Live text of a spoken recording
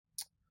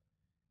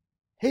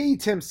Hey,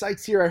 Tim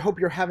Sykes here. I hope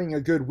you're having a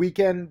good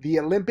weekend. The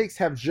Olympics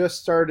have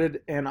just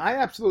started, and I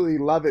absolutely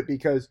love it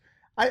because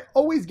I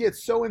always get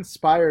so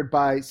inspired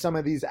by some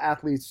of these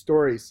athletes'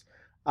 stories.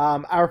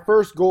 Our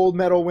first gold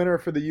medal winner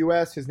for the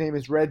US, his name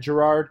is Red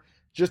Gerard,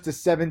 just a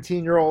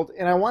 17-year-old.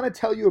 And I want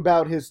to tell you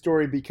about his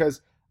story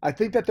because I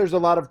think that there's a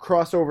lot of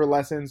crossover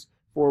lessons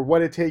for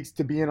what it takes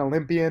to be an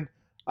Olympian,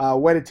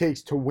 what it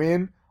takes to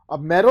win a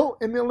medal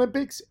in the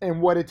Olympics, and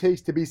what it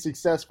takes to be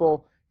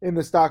successful in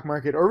the stock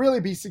market or really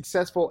be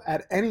successful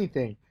at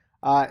anything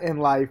in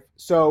life.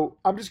 So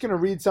I'm just going to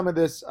read some of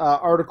this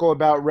article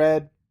about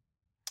Red.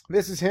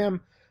 This is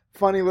him,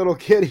 funny little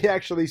kid. He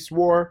actually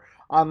swore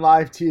on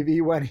live TV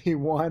when he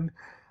won.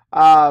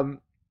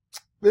 Um,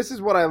 this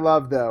is what I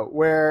love though,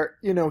 where,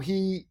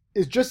 he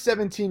is just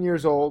 17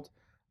 years old.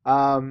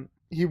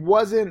 He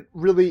wasn't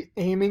really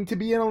aiming to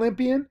be an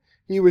Olympian.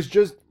 He was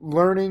just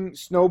learning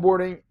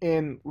snowboarding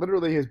in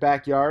literally his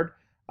backyard.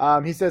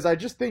 He says, I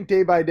just think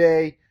day by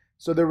day.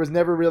 So there was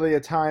never really a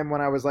time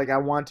when I was like, I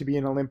want to be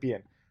an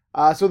Olympian.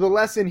 So the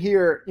lesson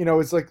here,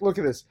 is like, look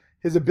at this.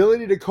 His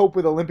ability to cope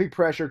with Olympic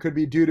pressure could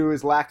be due to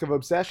his lack of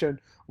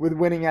obsession with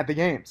winning at the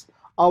games.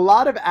 A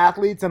lot of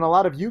athletes and a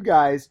lot of you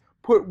guys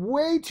put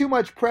way too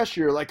much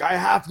pressure. Like, I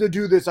have to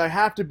do this. I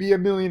have to be a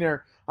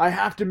millionaire. I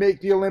have to make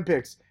the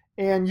Olympics.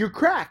 And you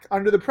crack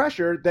under the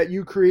pressure that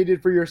you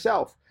created for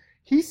yourself.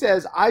 He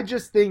says, I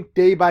just think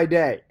day by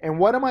day. And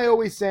what am I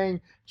always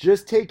saying?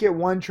 Just take it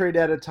one trade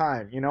at a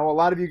time. A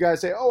lot of you guys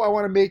say, oh, I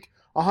want to make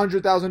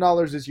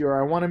 $100,000 this year.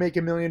 I want to make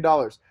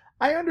 $1,000,000.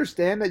 I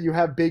understand that you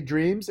have big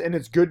dreams and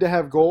it's good to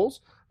have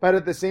goals, but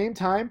at the same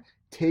time,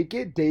 take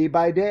it day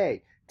by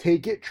day.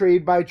 Take it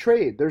trade by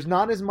trade. There's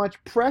not as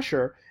much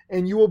pressure,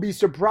 and you will be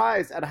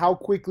surprised at how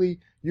quickly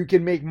you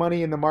can make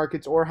money in the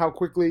markets, or how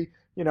quickly,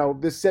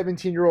 this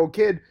 17-year-old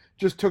kid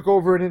just took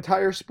over an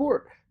entire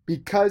sport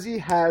because he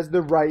has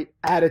the right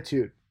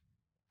attitude.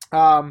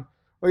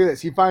 Look at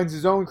this. He finds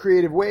his own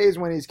creative ways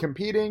when he's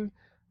competing.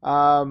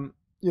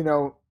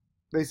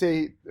 They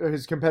say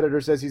his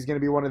competitor says he's going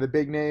to be one of the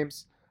big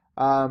names.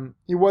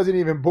 He wasn't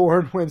even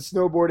born when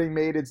snowboarding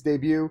made its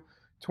debut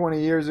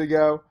 20 years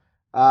ago.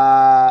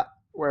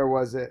 Where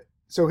was it?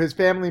 So his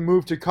family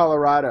moved to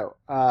Colorado.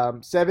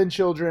 7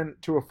 children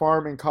to a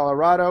farm in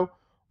Colorado.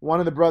 One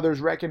of the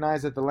brothers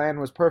recognized that the land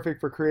was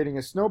perfect for creating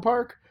a snow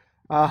park.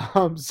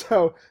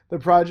 So the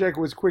project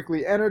was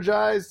quickly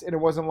energized, and it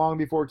wasn't long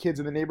before kids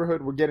in the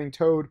neighborhood were getting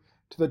towed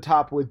to the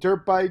top with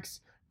dirt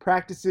bikes.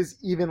 Practices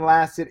even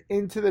lasted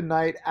into the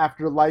night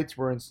after lights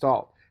were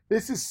installed.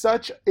 This is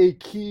such a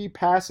key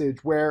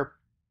passage where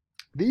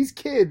these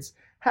kids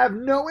have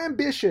no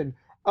ambition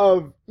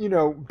of,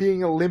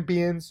 being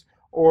Olympians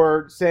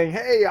or saying,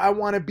 hey, I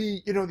want to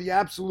be, the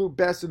absolute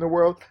best in the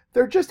world.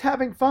 They're just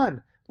having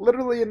fun,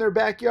 literally in their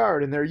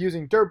backyard, and they're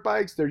using dirt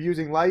bikes, they're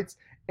using lights,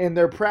 and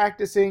they're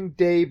practicing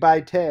day by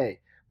day.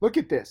 Look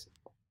at this.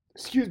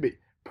 Excuse me.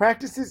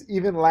 Practices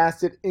even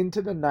lasted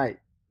into the night.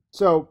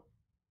 So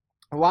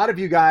a lot of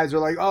you guys are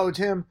like, oh,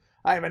 Tim,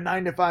 I have a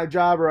 9-to-5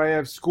 job, or I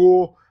have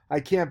school.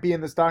 I can't be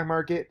in the stock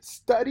market.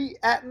 Study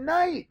at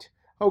night,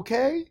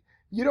 okay?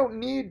 You don't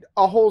need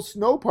a whole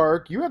snow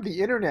park. You have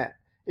the internet.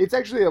 It's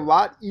actually a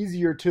lot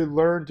easier to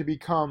learn to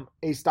become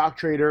a stock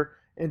trader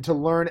and to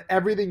learn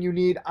everything you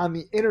need on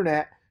the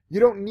internet.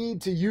 You don't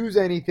need to use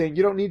anything.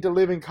 You don't need to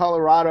live in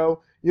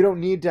Colorado. You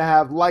don't need to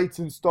have lights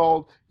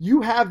installed.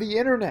 You have the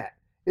internet.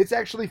 It's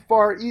actually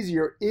far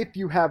easier if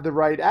you have the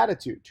right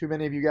attitude. Too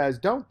many of you guys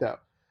don't, though.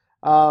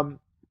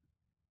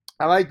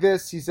 I like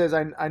this. He says,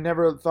 I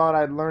never thought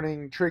I'd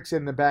learning tricks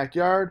in the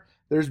backyard.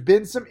 There's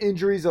been some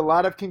injuries, a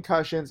lot of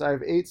concussions.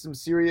 I've ate some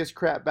serious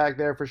crap back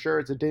there for sure.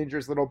 It's a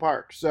dangerous little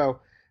park.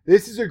 So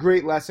this is a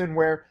great lesson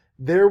where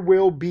there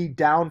will be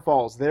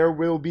downfalls. There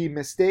will be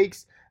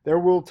mistakes. There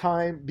will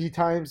be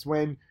times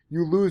when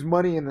you lose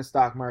money in the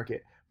stock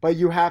market, but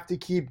you have to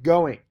keep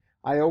going.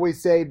 I always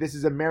say this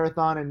is a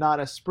marathon and not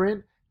a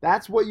sprint.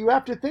 That's what you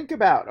have to think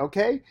about,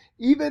 okay?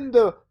 Even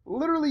the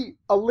literally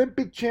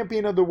Olympic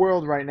champion of the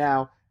world right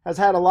now has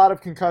had a lot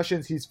of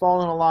concussions. He's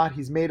fallen a lot.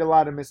 He's made a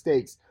lot of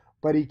mistakes,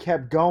 but he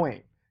kept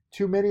going.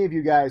 Too many of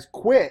you guys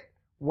quit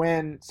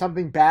when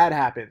something bad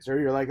happens, or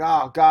you're like,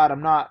 oh God,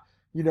 I'm not,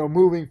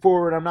 moving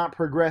forward. I'm not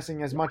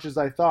progressing as much as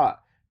I thought,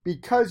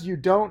 because you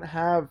don't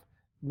have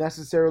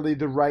necessarily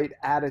the right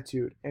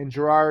attitude. And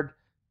Gerard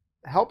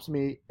helps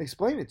me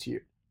explain it to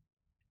you.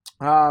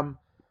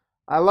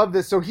 I love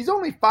this. So he's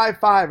only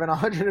 5'5" and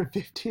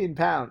 115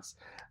 pounds.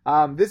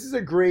 This is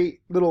a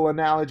great little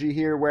analogy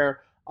here where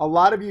a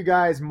lot of you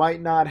guys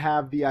might not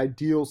have the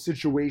ideal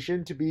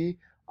situation to be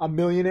a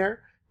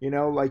millionaire.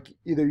 Like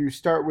either you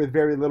start with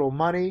very little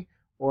money,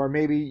 or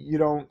maybe you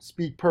don't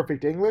speak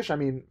perfect English. I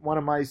mean, one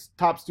of my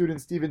top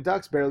students, Stephen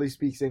Ducks, barely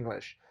speaks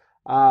English.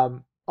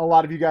 A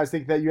lot of you guys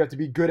think that you have to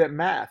be good at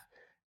math.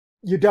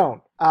 You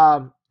don't.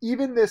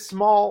 Even this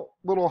small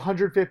little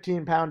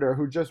 115 pounder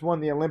who just won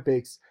the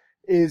Olympics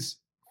is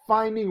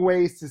finding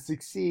ways to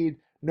succeed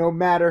no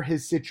matter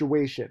his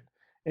situation.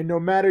 And no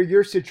matter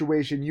your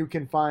situation, you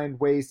can find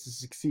ways to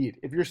succeed.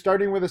 If you're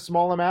starting with a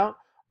small amount,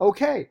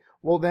 okay,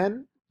 well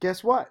then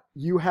guess what?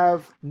 You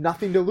have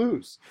nothing to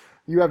lose.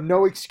 You have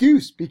no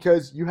excuse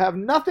because you have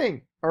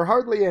nothing or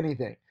hardly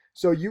anything.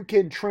 So you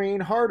can train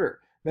harder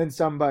than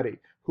somebody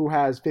who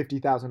has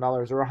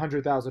 $50,000 or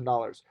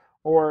 $100,000.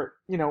 Or,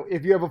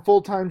 if you have a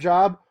full-time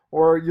job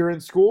or you're in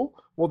school,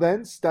 well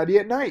then study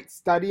at night,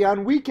 study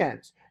on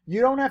weekends. You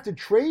don't have to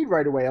trade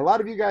right away. A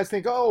lot of you guys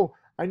think, oh,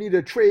 I need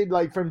to trade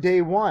like from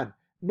day one.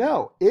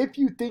 No, if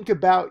you think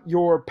about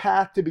your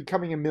path to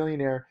becoming a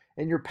millionaire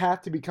and your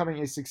path to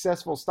becoming a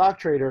successful stock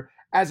trader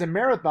as a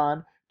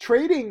marathon,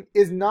 trading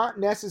is not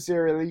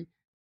necessarily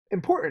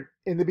important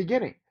in the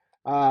beginning.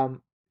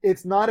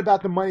 It's not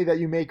about the money that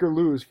you make or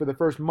lose for the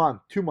first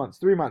month, 2 months,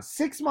 3 months,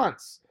 6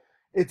 months.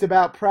 It's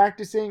about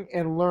practicing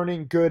and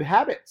learning good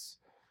habits.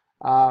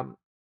 So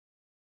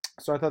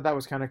I thought that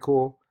was kind of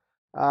cool.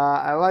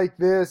 I like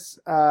this.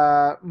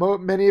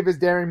 Many of his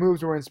daring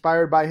moves were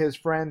inspired by his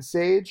friend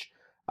Sage.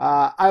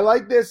 I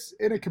like this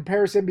in a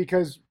comparison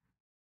because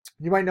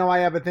you might know I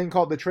have a thing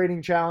called the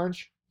Trading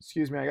Challenge.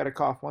 Excuse me, I got a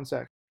cough. One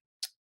sec.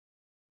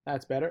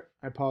 That's better.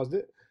 I paused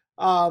it.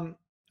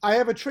 I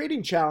have a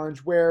trading challenge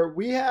where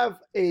we have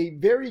a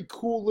very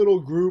cool little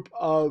group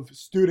of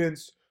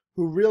students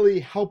who really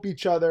help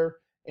each other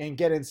and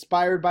get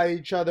inspired by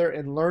each other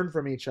and learn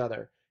from each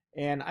other.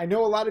 And I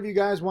know a lot of you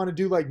guys want to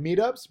do like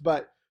meetups,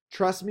 but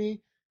trust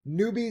me,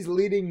 newbies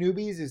leading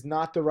newbies is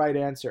not the right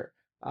answer.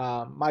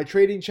 My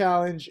trading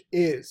challenge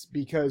is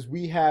because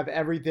we have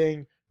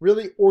everything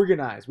really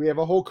organized. We have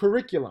a whole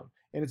curriculum,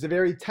 and it's a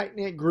very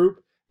tight-knit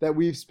group that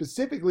we've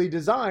specifically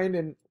designed,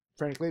 and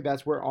frankly,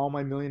 that's where all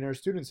my millionaire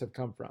students have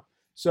come from.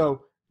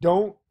 So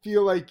don't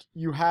feel like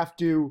you have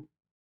to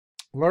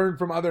learn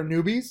from other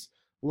newbies.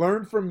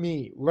 Learn from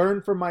me.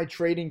 Learn from my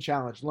trading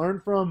challenge. Learn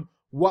from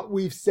what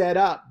we've set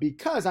up,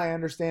 because I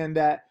understand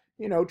that,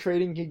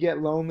 trading can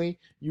get lonely.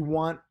 You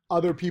want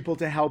other people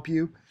to help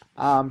you.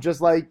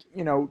 Just like,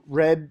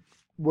 Red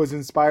was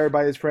inspired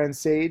by his friend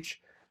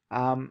Sage.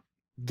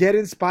 Get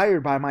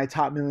inspired by my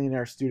top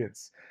millionaire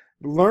students.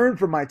 Learn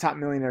from my top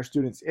millionaire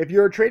students. If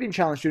you're a trading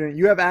challenge student,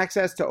 you have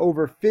access to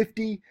over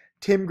 50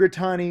 Tim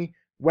Grittani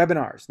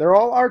webinars. They're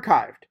all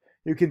archived.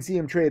 You can see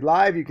him trade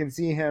live. You can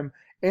see him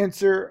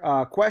answer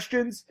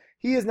questions.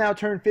 He has now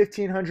turned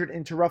 1,500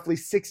 into roughly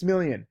 6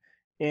 million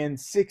in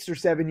 6 or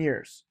 7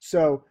 years.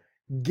 So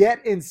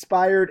get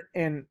inspired,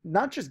 and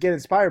not just get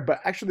inspired, but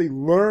actually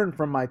learn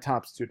from my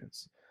top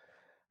students.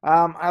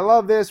 I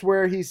love this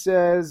where he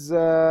says,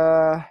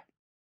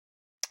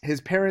 his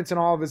parents and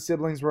all of his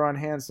siblings were on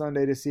hand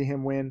Sunday to see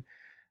him win,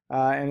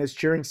 and his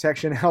cheering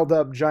section held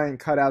up giant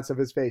cutouts of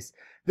his face.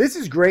 This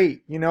is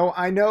great.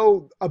 I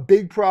know a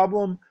big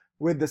problem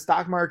with the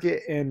stock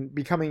market and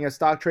becoming a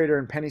stock trader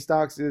in penny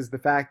stocks is the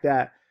fact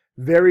that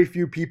very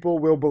few people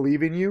will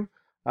believe in you.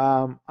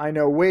 I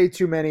know way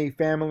too many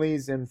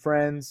families and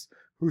friends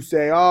who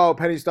say, oh,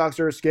 penny stocks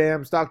are a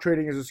scam, stock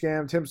trading is a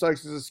scam, Tim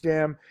Sykes is a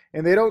scam,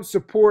 and they don't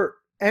support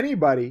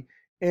anybody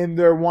in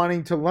their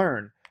wanting to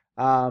learn.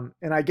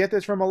 And I get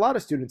this from a lot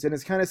of students, and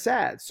it's kind of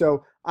sad.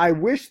 So I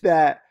wish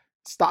that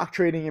stock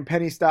trading and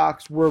penny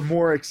stocks were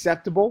more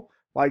acceptable,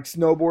 like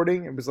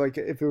snowboarding. It was like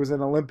if it was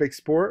an Olympic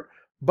sport.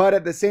 But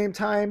at the same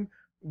time,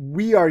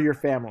 we are your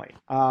family.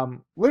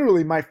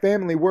 Literally, my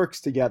family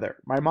works together.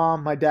 My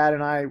mom, my dad,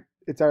 and I,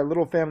 it's our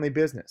little family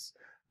business.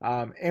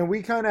 And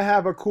we kind of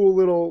have a cool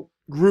little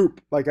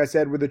group, like I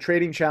said, with the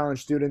Trading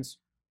Challenge students.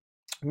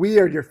 We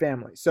are your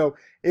family. So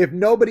if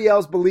nobody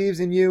else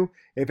believes in you,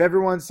 if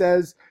everyone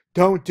says,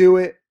 don't do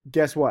it,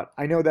 guess what?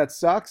 I know that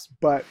sucks,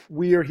 but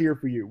we are here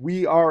for you.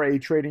 We are a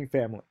trading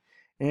family,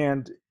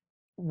 and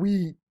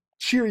we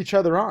cheer each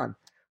other on.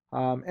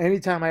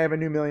 Anytime I have a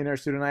new millionaire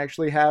student, I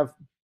actually have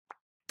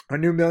a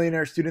new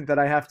millionaire student that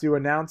I have to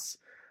announce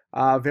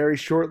very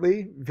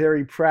shortly.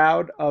 Very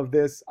proud of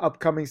this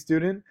upcoming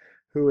student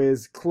who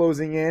is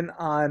closing in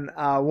on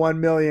 $1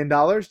 million.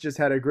 Just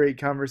had a great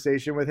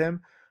conversation with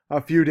him a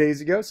few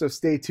days ago, so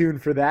stay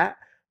tuned for that.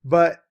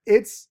 But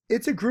it's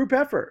a group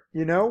effort.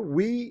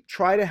 We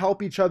try to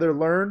help each other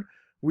learn.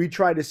 We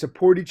try to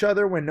support each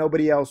other when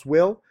nobody else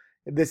will.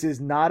 This is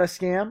not a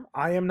scam.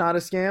 I am not a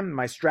scam.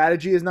 My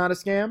strategy is not a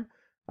scam.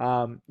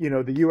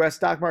 The US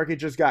stock market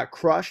just got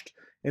crushed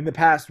in the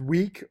past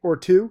week or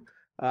two.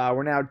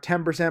 We're now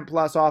 10%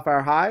 plus off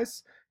our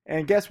highs.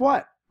 And guess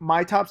what?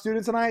 My top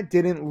students and I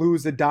didn't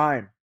lose a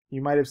dime.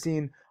 You might have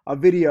seen a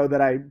video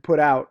that I put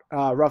out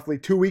roughly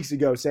 2 weeks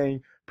ago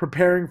saying,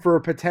 preparing for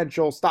a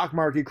potential stock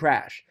market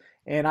crash.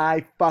 And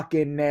I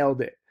fucking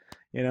nailed it.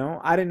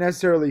 I didn't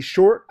necessarily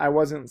short. I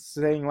wasn't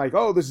saying like,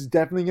 oh, this is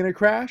definitely going to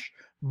crash.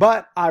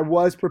 But I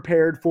was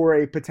prepared for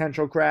a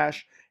potential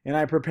crash. And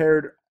I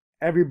prepared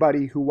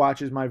everybody who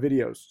watches my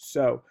videos.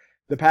 So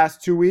the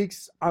past 2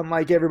 weeks,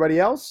 unlike everybody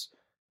else,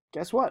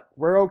 guess what?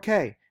 We're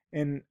okay.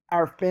 And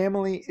our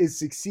family is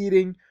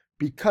succeeding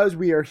because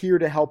we are here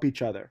to help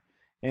each other.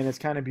 And it's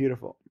kind of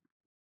beautiful.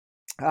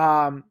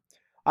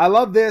 I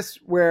love this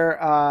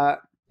where,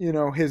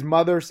 his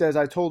mother says,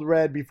 I told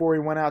Red before he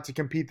went out to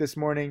compete this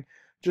morning,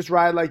 just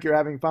ride like you're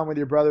having fun with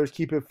your brothers.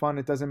 Keep it fun.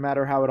 It doesn't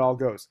matter how it all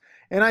goes.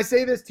 And I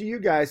say this to you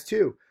guys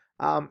too.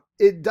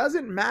 It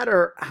doesn't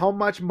matter how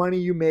much money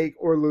you make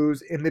or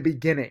lose in the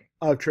beginning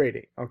of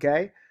trading,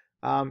 okay?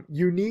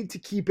 You need to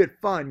keep it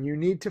fun. You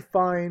need to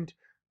find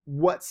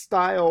what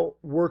style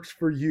works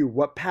for you,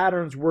 what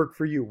patterns work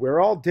for you. We're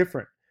all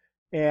different,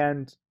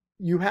 and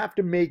you have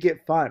to make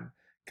it fun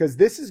because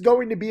this is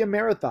going to be a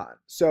marathon.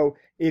 So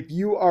if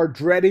you are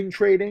dreading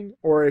trading,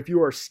 or if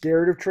you are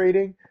scared of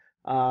trading,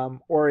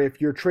 or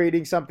if you're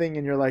trading something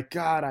and you're like,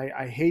 God,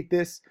 I hate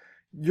this,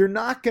 you're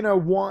not going to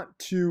want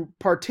to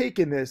partake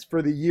in this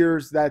for the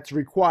years that's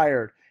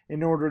required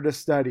in order to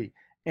study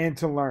and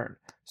to learn.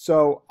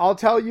 So I'll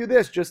tell you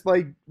this, just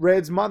like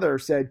Red's mother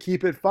said,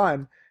 keep it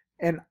fun.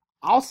 And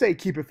I'll say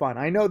keep it fun.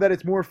 I know that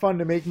it's more fun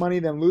to make money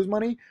than lose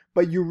money,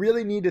 but you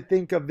really need to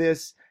think of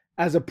this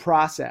as a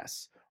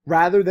process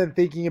rather than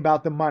thinking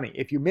about the money.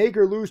 If you make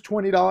or lose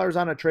 $20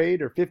 on a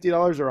trade, or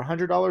 $50 or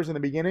 $100 in the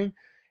beginning,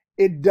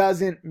 it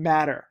doesn't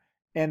matter.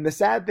 And the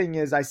sad thing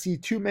is, I see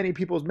too many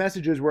people's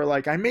messages where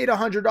like, I made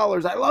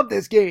 $100. I love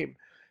this game.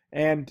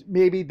 And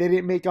maybe they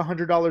didn't make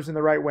 $100 in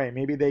the right way.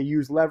 Maybe they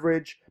used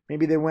leverage.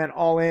 Maybe they went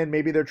all in.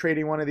 Maybe they're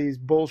trading one of these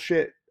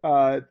bullshit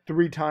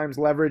 3 times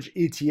leverage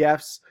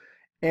ETFs.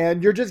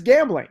 And you're just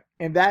gambling.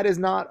 And that is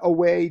not a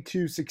way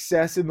to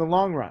success in the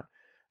long run.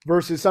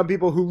 Versus some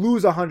people who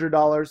lose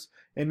 $100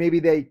 and maybe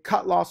they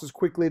cut losses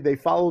quickly. They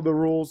follow the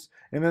rules.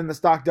 And then the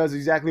stock does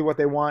exactly what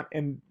they want.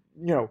 And,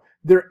 you know,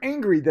 they're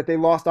angry that they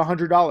lost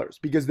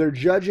 $100 because they're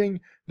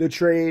judging the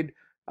trade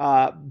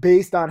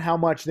based on how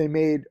much they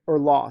made or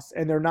lost.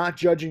 And they're not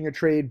judging a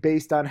trade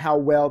based on how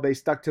well they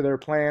stuck to their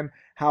plan,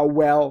 how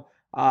well,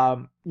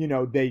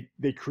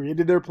 they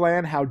created their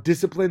plan, how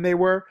disciplined they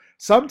were.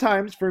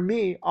 Sometimes for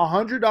me,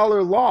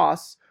 $100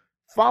 loss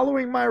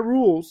following my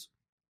rules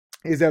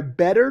is a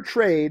better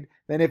trade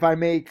than if I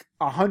make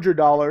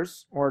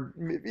 $100, or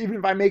even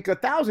if I make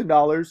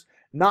 $1,000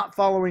 not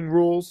following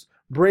rules,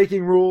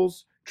 breaking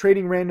rules,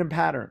 trading random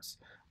patterns.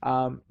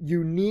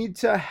 You need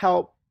to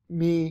help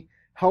me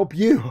help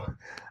you.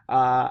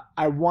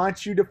 I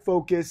want you to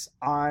focus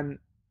on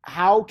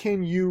how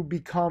can you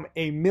become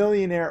a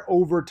millionaire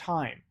over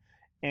time.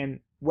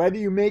 And whether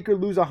you make or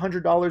lose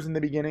 $100 in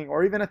the beginning,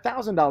 or even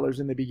 $1,000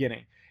 in the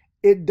beginning,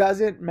 it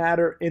doesn't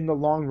matter in the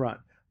long run.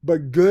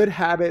 But good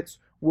habits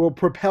will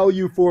propel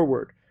you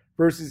forward,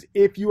 versus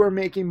if you are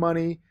making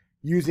money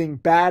using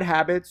bad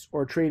habits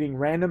or trading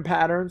random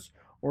patterns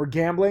or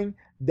gambling,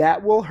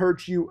 that will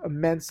hurt you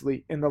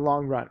immensely in the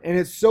long run. And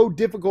it's so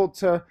difficult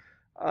to,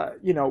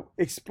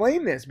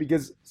 explain this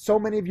because so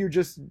many of you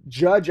just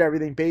judge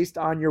everything based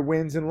on your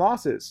wins and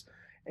losses.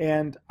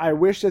 And I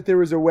wish that there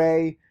was a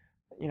way,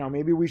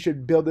 maybe we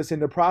should build this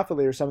into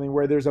Profitly or something,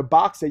 where there's a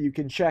box that you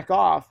can check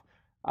off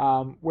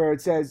where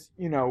it says,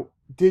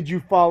 did you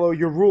follow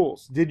your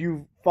rules? Did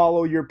you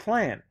follow your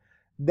plan?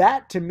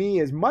 That to me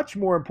is much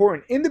more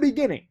important in the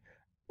beginning.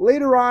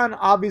 Later on,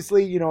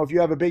 obviously, if you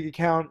have a big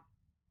account,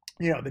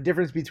 the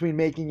difference between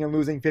making and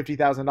losing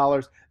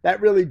 $50,000, that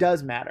really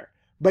does matter.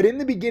 But in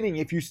the beginning,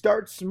 if you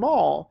start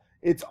small,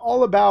 it's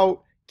all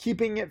about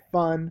keeping it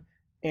fun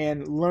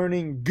and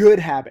learning good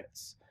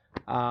habits.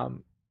 I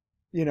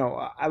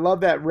love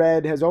that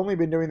Red has only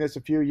been doing this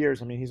a few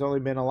years. I mean, he's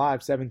only been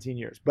alive 17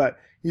 years, but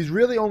he's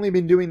really only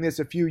been doing this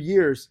a few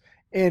years.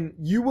 And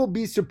you will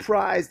be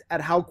surprised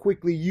at how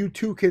quickly you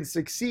too can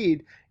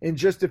succeed in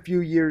just a few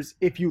years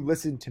if you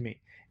listen to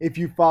me, if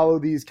you follow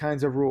these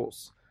kinds of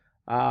rules.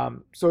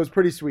 So it's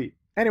pretty sweet.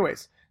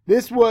 Anyways,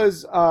 this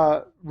was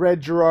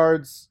Red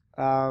Gerard's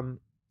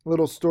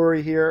little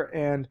story here,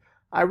 and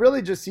I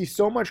really just see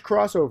so much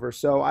crossover.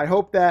 So I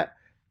hope that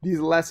these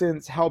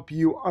lessons help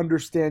you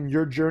understand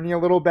your journey a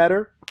little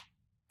better.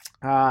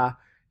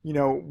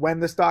 When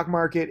the stock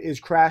market is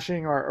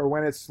crashing or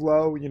when it's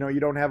slow, you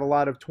don't have a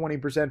lot of 20%,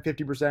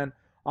 50%,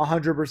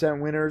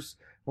 100% winners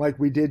like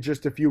we did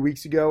just a few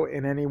weeks ago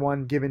in any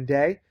one given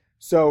day.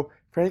 So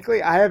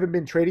frankly, I haven't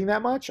been trading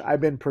that much.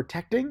 I've been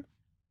protecting.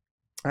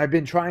 I've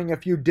been trying a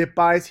few dip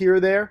buys here or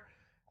there.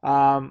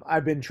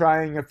 I've been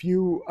trying a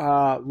few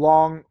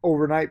long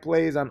overnight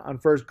plays on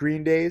first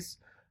green days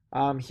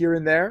here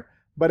and there.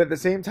 But at the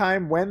same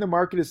time, when the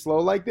market is slow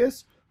like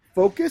this,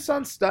 focus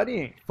on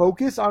studying.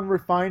 Focus on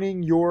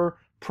refining your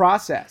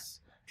process.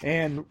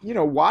 And,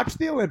 watch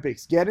the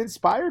Olympics. Get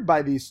inspired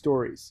by these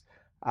stories.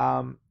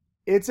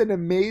 It's an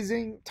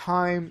amazing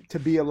time to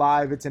be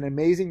alive. It's an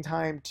amazing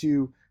time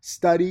to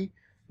study,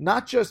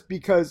 not just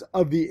because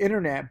of the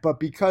internet, but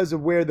because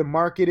of where the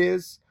market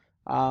is.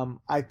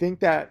 I think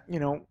that,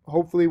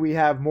 hopefully we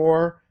have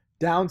more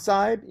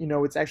downside.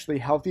 It's actually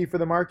healthy for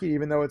the market,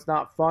 even though it's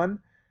not fun.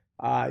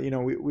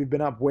 We've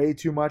been up way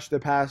too much the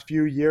past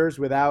few years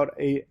without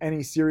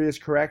any serious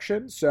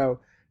correction. So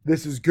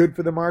this is good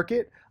for the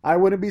market. I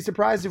wouldn't be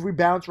surprised if we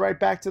bounce right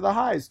back to the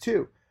highs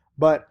too.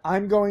 But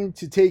I'm going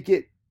to take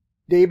it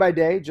day by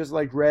day, just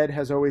like Red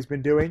has always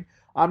been doing.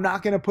 I'm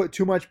not going to put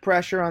too much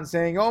pressure on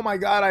saying, oh my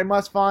God, I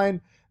must find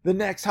the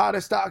next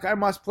hottest stock. I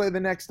must play the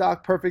next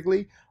stock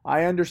perfectly.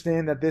 I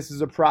understand that this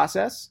is a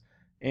process,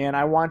 and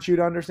I want you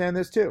to understand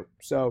this too.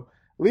 So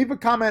leave a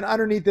comment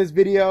underneath this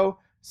video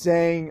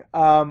saying,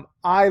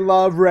 I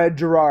love Red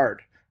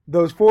Gerard.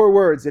 those 4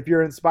 words if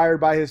you're inspired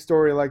by his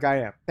story like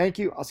I am. Thank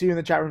you. I'll see you in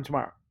the chat room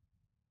tomorrow.